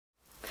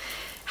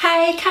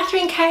Hi,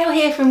 Catherine Kyle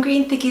here from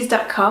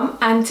greenthickies.com,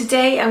 and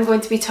today I'm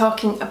going to be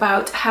talking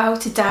about how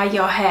to dye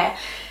your hair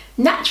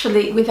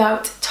naturally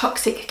without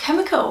toxic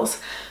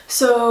chemicals.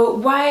 So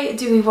why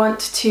do we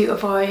want to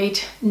avoid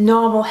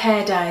normal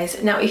hair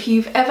dyes? Now, if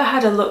you've ever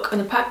had a look on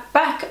the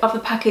back of the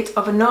packet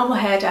of a normal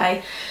hair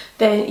dye,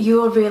 then you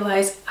will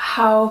realise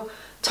how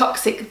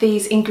toxic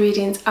these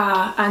ingredients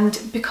are, and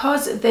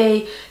because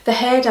the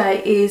hair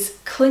dye is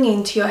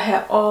clinging to your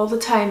hair all the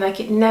time,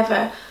 like it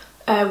never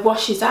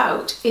washes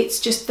out, it's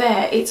just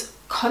there, it's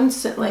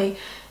constantly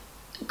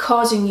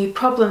causing you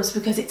problems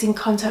because it's in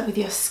contact with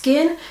your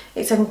skin,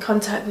 it's in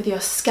contact with your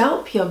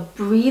scalp, you're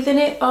breathing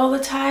it all the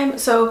time.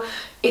 So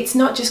it's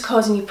not just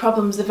causing you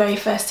problems the very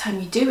first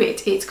time you do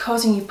it, it's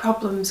causing you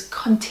problems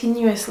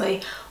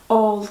continuously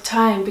all the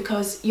time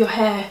because your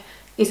hair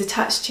is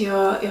attached to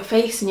your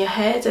face and your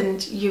head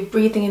and you're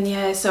breathing in the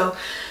air. So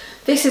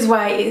this is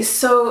why it is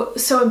so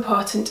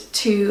important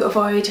to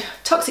avoid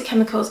toxic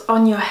chemicals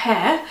on your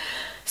hair.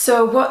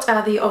 So what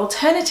are the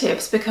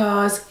alternatives?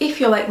 Because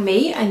if you're like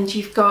me and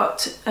you've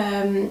got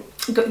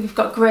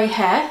grey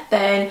hair,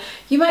 then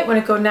you might want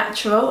to go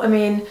natural. I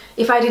mean,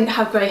 if I didn't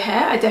have grey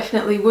hair, I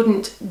definitely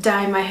wouldn't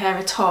dye my hair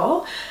at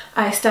all.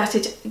 I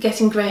started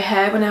getting grey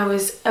hair when I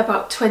was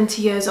about 20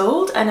 years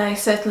old, and I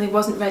certainly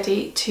wasn't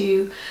ready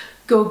to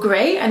go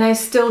grey, and I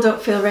still don't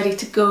feel ready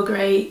to go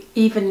grey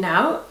even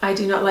now. I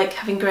do not like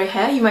having grey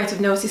hair. You might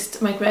have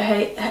noticed my grey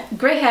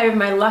hair in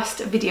my last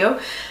video.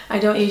 I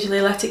don't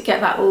usually let it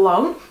get that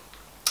long.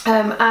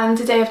 And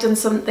today I've done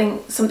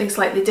something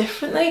slightly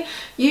differently.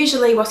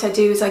 Usually what I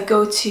do is I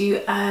go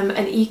to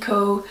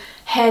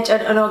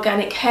an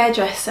organic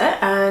hairdresser,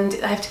 and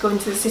I have to go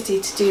into the city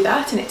to do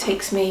that, and it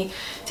takes me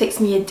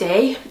a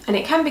day, and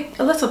it can be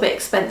a little bit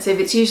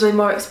expensive. It's usually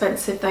more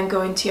expensive than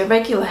going to your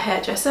regular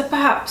hairdresser,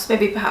 perhaps,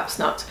 maybe perhaps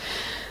not.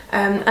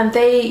 And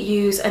they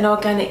use an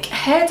organic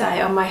hair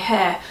dye on my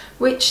hair,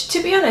 which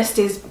to be honest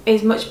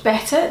is much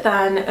better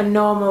than a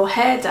normal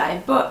hair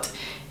dye, but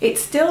it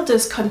still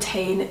does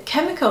contain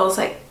chemicals,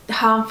 like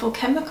harmful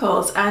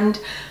chemicals. And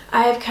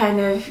I've kind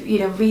of,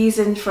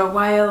 reasoned for a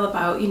while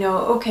about,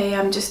 okay,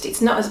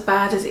 it's not as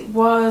bad as it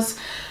was.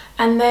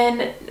 And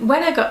then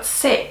when I got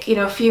sick,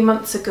 a few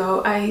months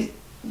ago,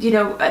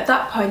 at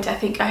that point, I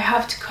think I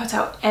have to cut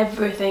out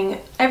everything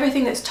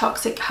that's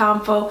toxic,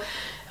 harmful.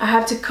 I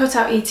have to cut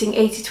out eating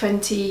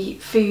 80-20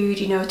 food,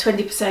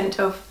 20%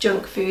 of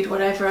junk food,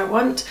 whatever I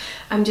want.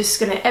 I'm just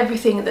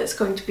everything that's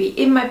going to be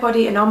in my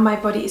body and on my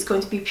body is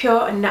going to be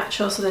pure and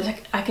natural so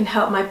that I can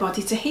help my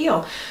body to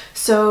heal.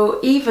 So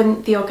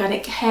even the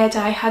organic hair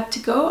dye had to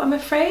go, I'm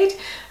afraid.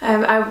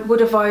 I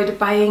would avoid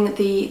buying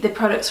the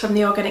products from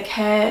the organic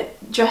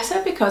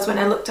hairdresser, because when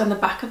I looked on the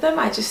back of them,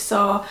 I just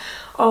saw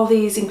all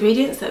these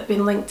ingredients that have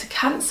been linked to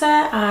cancer,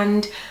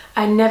 and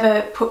I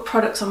never put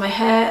products on my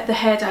hair. The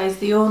hair dye is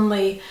the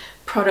only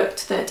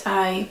product that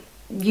I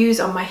use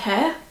on my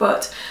hair,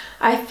 but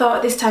I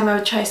thought this time I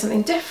would try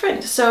something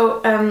different.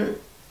 So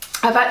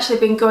I've actually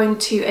been going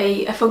to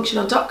a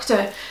functional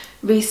doctor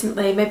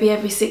recently, maybe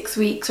every 6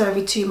 weeks or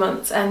every 2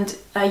 months, and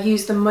I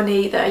use the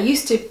money that I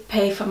used to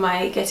pay for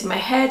getting my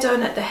hair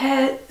done at the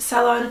hair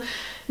salon.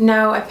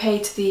 Now I pay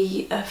to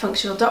the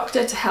functional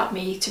doctor to help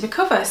me to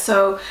recover.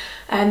 So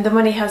the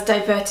money has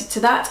diverted to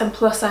that, and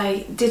plus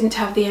I didn't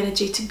have the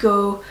energy to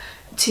go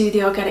to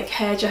the organic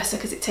hairdresser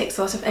because it takes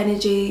a lot of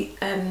energy,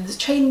 there's a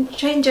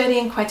train journey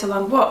and quite a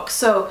long walk.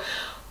 So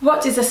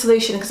what is the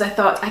solution? Because I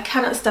thought, I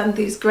cannot stand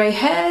these grey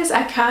hairs,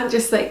 I can't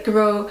just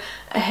grow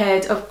a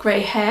head of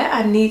grey hair,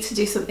 I need to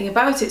do something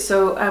about it.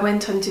 So I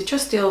went onto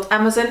trusty old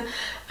Amazon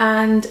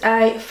and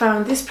I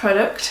found this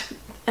product.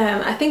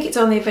 I think it's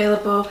only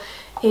available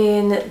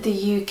in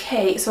the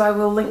UK, so I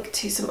will link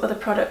to some other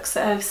products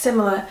that are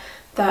similar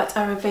that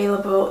are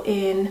available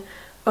in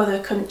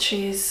other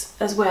countries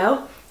as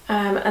well.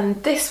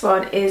 And this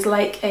one is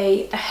like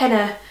a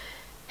henna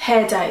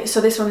hair dye.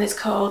 So this one is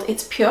called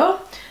It's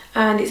Pure,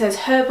 and it says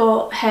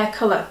herbal hair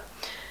colour.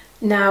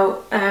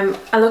 Now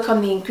I look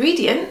on the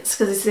ingredients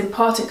because this is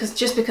important, because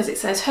just because it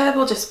says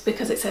herbal, just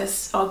because it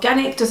says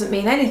organic doesn't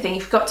mean anything.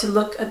 You've got to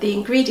look at the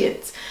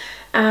ingredients,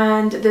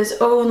 and there's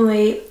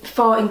only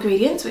 4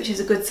 ingredients, which is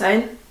a good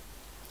sign.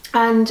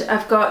 And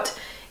I've got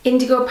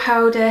indigo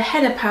powder,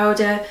 henna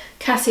powder,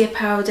 cassia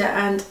powder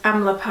and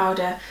amla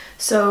powder.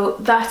 So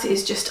that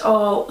is just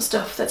all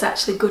stuff that's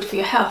actually good for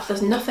your health.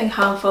 There's nothing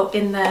harmful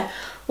in there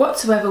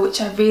whatsoever,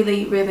 which I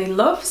really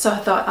love. So I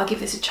thought I'll give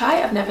this a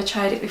try. I've never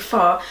tried it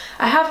before.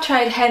 I have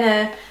tried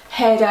henna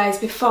hair dyes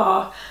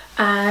before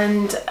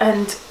and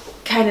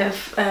kind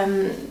of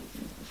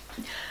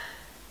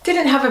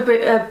didn't have a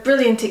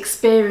brilliant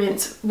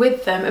experience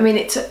with them. I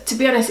mean, to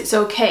be honest, it's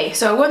okay.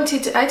 So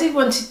I did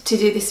want to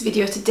do this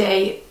video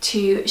today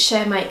to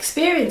share my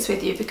experience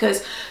with you,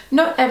 because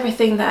not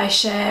everything that I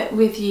share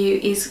with you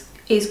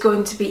is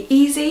going to be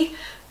easy,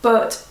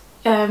 but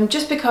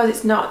just because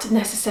it's not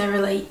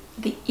necessarily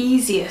the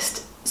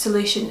easiest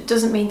solution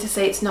doesn't mean to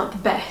say it's not the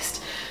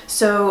best.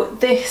 So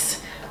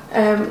this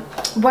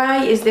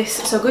Why is this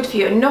so good for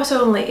you? And not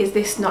only is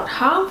this not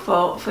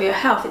harmful for your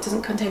health, it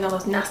doesn't contain all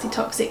those nasty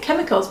toxic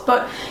chemicals,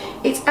 but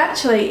it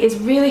actually is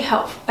really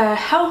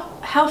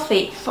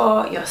healthy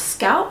for your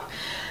scalp.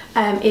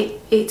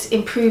 It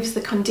improves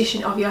the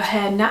condition of your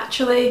hair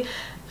naturally,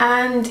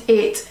 and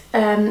it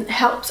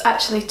helps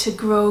actually to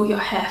grow your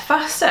hair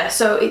faster.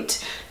 So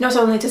it not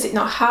only does it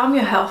not harm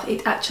your health,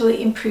 it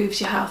actually improves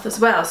your health as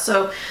well.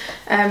 So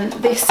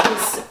this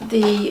is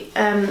the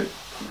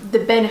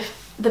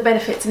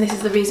benefits, and this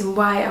is the reason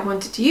why I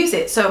wanted to use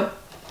it. So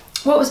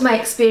what was my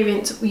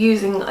experience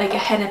using like a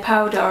henna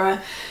powder or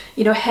a,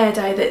 you know, hair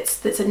dye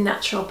that's a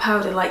natural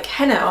powder like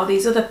henna or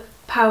these other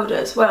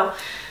powders? Well,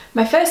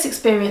 my first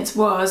experience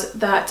was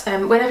that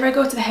whenever I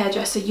go to the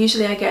hairdresser,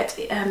 usually I get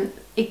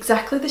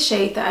exactly the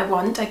shade that I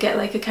want. I get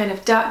like a kind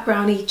of dark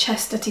browny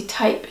chestnutty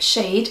type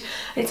shade.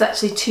 It's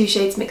actually 2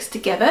 shades mixed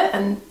together,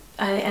 and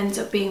it ends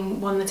up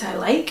being one that I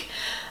like.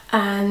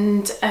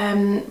 And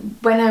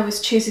when I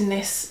was choosing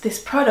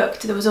this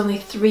product, there was only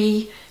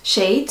 3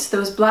 shades. There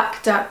was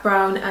black, dark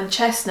brown and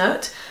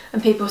chestnut,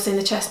 and people were saying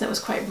the chestnut was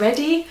quite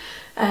reddy.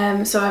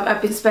 So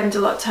I've been spending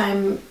a lot of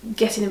time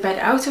getting a red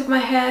out of my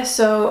hair,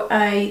 so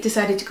I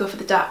decided to go for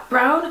the dark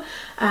brown,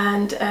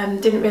 and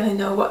didn't really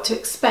know what to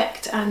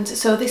expect, and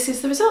so this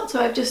is the result. So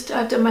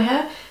I've done my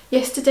hair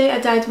yesterday. I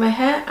dyed my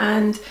hair,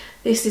 and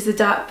this is the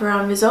dark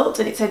brown result,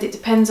 and it said it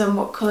depends on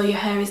what colour your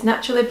hair is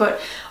naturally, but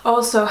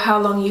also how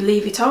long you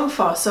leave it on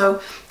for.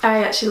 So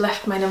I actually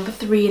left mine on for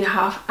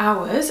 3.5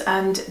 hours,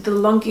 and the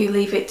longer you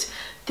leave it,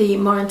 the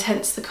more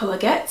intense the colour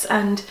gets,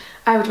 and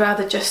I would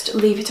rather just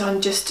leave it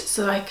on just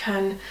so I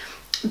can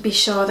be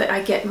sure that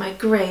I get my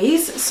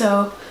greys.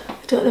 So I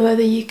don't know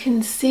whether you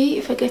can see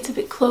if I get a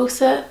bit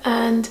closer,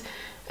 and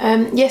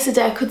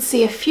yesterday I could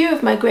see a few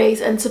of my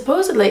greys, and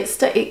supposedly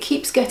it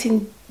keeps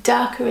getting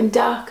darker and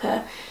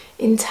darker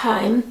in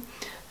time,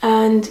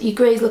 and your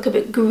greys look a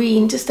bit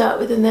green to start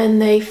with, and then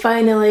they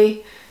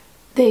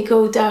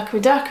go darker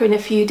and darker in a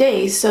few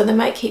days, so they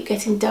might keep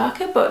getting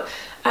darker, but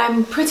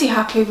I'm pretty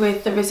happy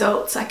with the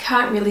results. I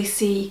can't really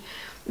see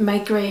my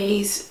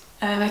greys.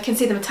 I can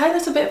see them a tiny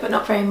little bit, but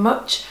not very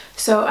much,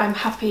 so I'm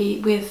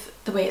happy with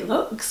the way it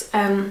looks.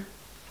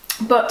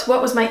 But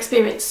what was my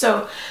experience?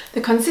 So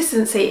the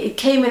consistency, it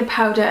came in a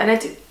powder,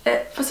 and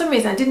for some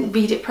reason I didn't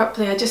read it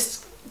properly. I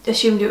just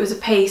assumed it was a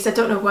paste. I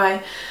don't know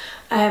why.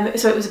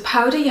 So it was a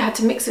powder. You had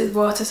to mix it with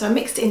water, so I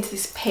mixed it into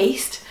this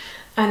paste,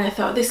 and I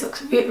thought this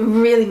looks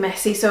really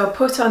messy, so I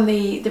put on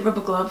the rubber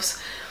gloves.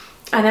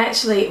 And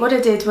actually what I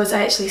did was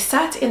I actually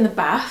sat in the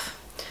bath.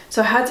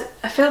 So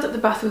I filled up the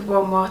bath with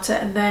warm water,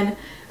 and then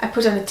I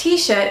put on a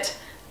t-shirt,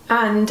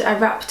 and I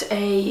wrapped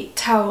a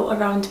towel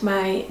around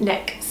my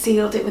neck,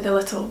 sealed it with a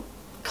little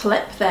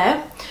clip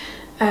there,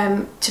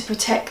 to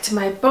protect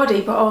my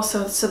body, but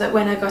also so that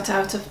when I got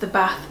out of the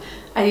bath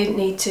I didn't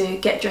need to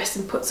get dressed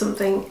and put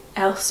something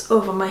else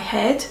over my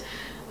head.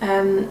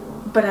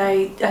 But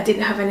I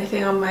didn't have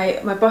anything on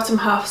my bottom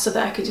half, so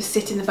that I could just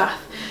sit in the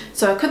bath.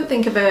 So I couldn't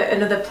think of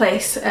another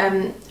place.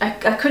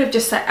 I could have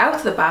just sat out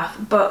of the bath,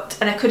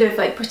 and I could have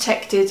like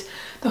protected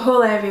the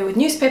whole area with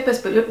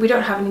newspapers, but we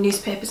don't have any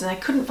newspapers, and I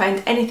couldn't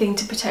find anything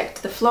to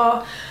protect the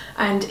floor.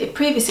 And in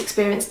previous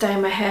experience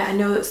dyeing my hair, I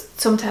know that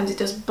sometimes it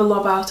does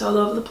blob out all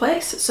over the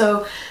place.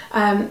 So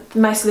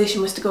my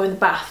solution was to go in the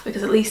bath,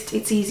 because at least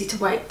it's easy to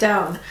wipe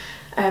down.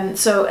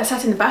 So I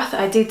sat in the bath.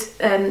 I did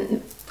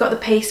got the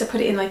paste. I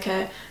put it in like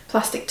a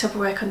plastic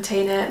Tupperware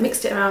container,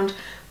 mixed it around,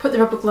 put the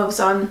rubber gloves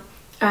on,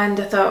 and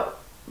I thought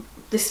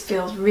this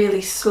feels really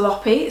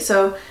sloppy.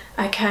 So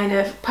I kind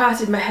of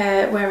parted my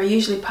hair where I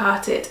usually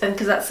part it, and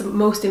because that's the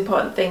most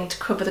important thing, to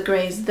cover the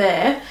greys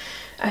there.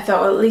 I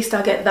thought, well, at least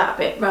I'll get that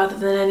bit rather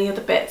than any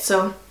other bit.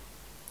 So,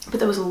 but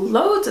there was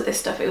loads of this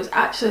stuff. It was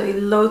actually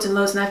loads and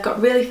loads, and I've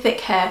got really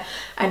thick hair,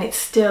 and it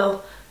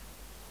still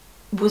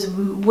was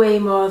way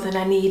more than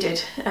I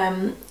needed.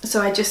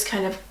 So I just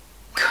kind of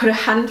got a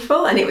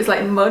handful, and it was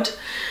like mud,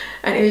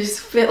 and it just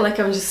felt like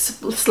I was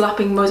just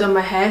slapping mud on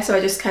my hair. So I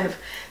just kind of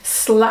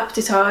slapped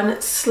it on,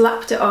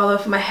 slapped it all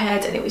over my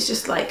head, and it was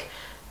just like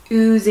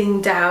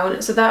oozing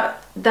down. So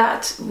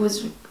that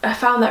was, I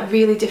found that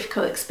really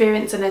difficult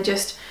experience,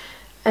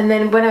 and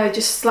then when I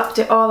just slapped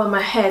it all on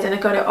my head and I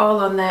got it all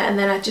on there, and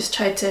then I just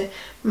tried to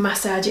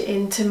massage it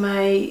into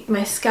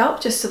my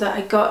scalp, just so that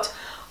I got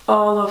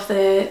all of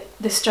the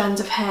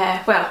strands of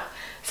hair. Well,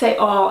 say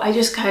all, I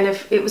just kind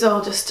of, it was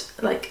all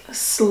just like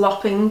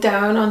slopping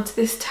down onto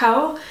this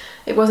towel.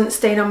 It wasn't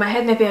staying on my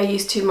head. Maybe I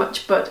used too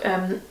much, but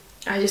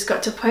I just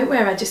got to a point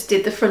where I just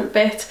did the front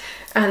bit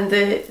and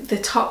the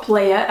top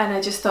layer, and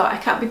I just thought I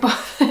can't be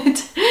bothered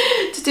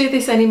to do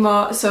this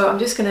anymore, so I'm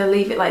just going to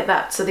leave it like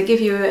that. So they give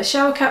you a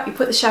shower cap, you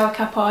put the shower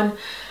cap on,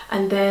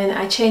 and then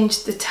I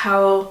changed the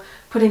towel,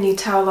 put a new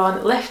towel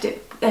on, left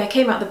it,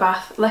 came out the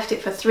bath, left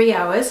it for 3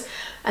 hours,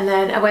 and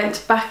then I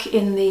went back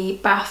in the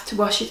bath to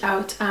wash it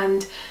out,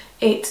 and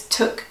it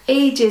took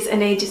ages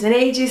and ages and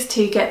ages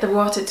to get the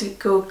water to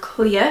go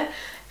clear.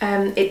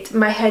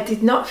 My hair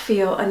did not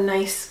feel a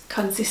nice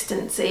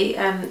consistency.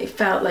 It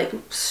felt like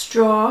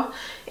straw.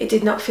 It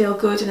did not feel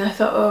good, and I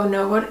thought, oh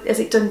no, what has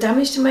it done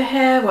damage to my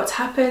hair? What's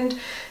happened?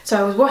 So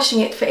I was washing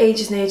it for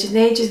ages and ages and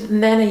ages,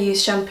 and then I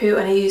used shampoo,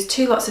 and I used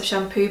 2 lots of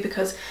shampoo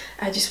because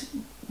I just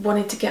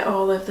wanted to get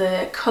all of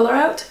the colour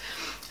out.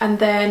 And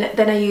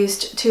then I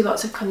used 2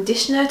 lots of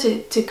conditioner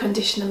to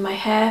condition my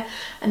hair,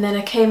 and then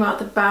I came out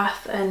the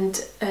bath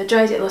and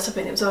dried it a little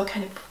bit, and it was all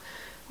kind of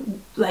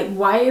like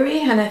wiry,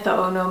 and I thought,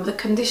 oh no, the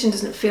condition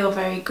doesn't feel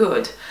very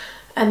good.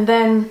 And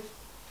then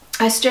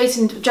I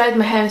dried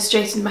my hair and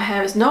straightened my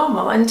hair as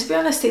normal, and to be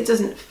honest, it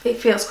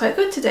feels quite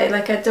good today.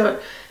 Like,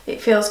 it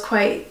feels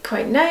quite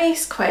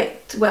nice,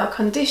 quite well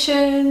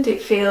conditioned.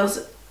 It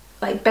feels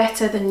like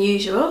better than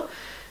usual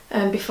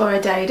before I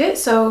dyed it.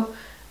 So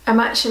I'm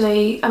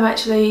actually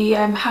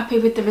happy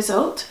with the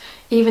result,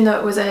 even though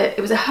it was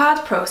a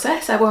hard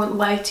process. I won't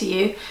lie to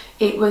you,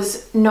 it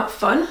was not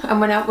fun. And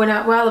while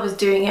I was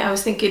doing it, I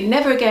was thinking,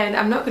 never again,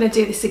 I'm not going to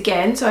do this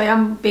again. So I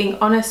am being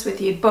honest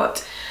with you,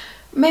 but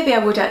maybe I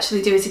would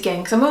actually do it again,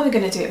 because I'm only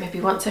going to do it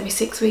maybe once every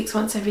 6 weeks,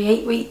 once every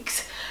 8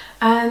 weeks.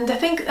 And I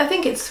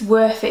think it's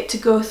worth it to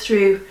go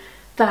through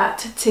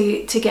that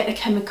to get a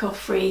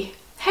chemical-free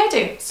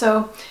hairdo.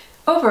 So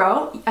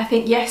overall, I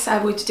think yes, I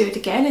would do it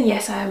again, and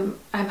yes, I'm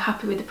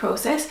happy with the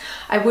process.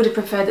 I would have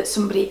preferred that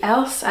somebody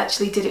else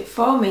actually did it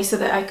for me, so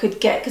that I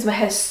could get, because my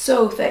hair's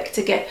so thick,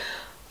 to get,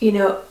 you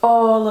know,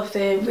 all of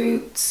the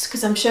roots,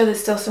 because I'm sure there's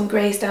still some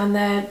greys down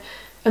there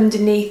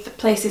underneath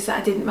places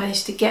that I didn't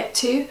manage to get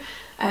to.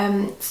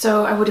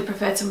 So I would have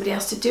preferred somebody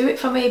else to do it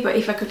for me, but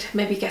if I could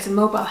maybe get a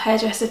mobile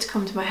hairdresser to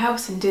come to my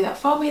house and do that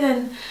for me,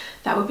 then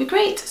that would be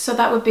great. So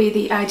that would be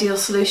the ideal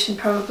solution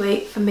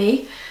probably for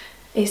me,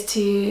 is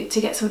to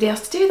get somebody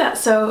else to do that.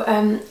 So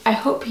I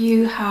hope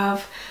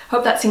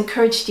that's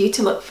encouraged you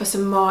to look for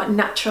some more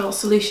natural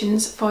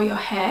solutions for your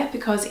hair,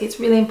 because it's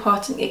really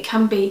important. It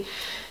can be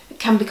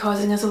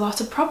causing us a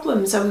lot of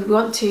problems. So we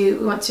want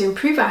to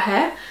improve our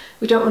hair.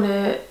 We don't want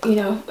to, you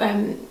know,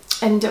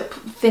 end up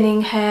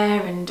thinning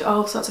hair and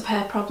all sorts of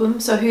hair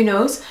problems. So who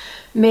knows,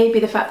 maybe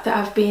the fact that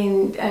I've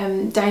been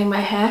dyeing my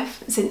hair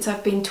since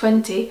I've been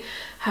 20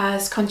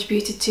 has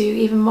contributed to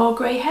even more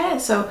grey hair.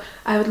 So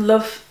I would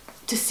love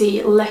to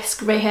see less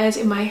grey hairs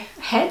in my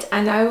head,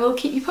 and I will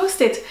keep you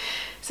posted.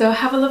 So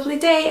have a lovely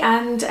day,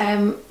 and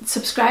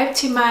subscribe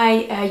to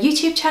my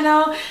YouTube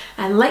channel,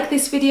 and like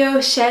this video,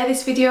 share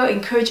this video,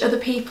 encourage other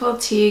people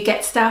to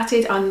get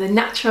started on the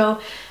natural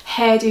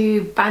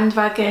hairdo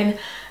bandwagon.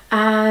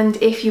 And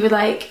if you would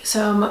like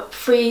some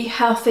free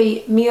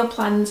healthy meal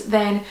plans,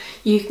 then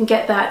you can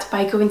get that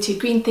by going to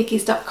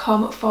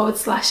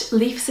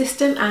greenthickies.com/leaf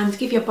system and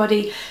give your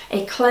body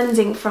a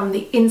cleansing from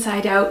the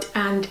inside out,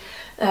 and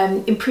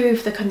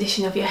improve the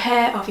condition of your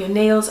hair, of your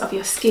nails, of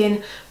your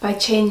skin by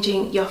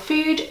changing your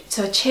food.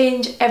 So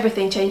change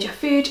everything, change your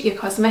food, your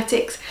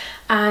cosmetics,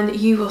 and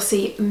you will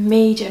see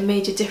major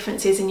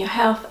differences in your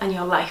health and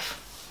your life.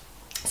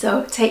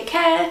 So take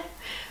care,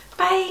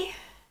 bye.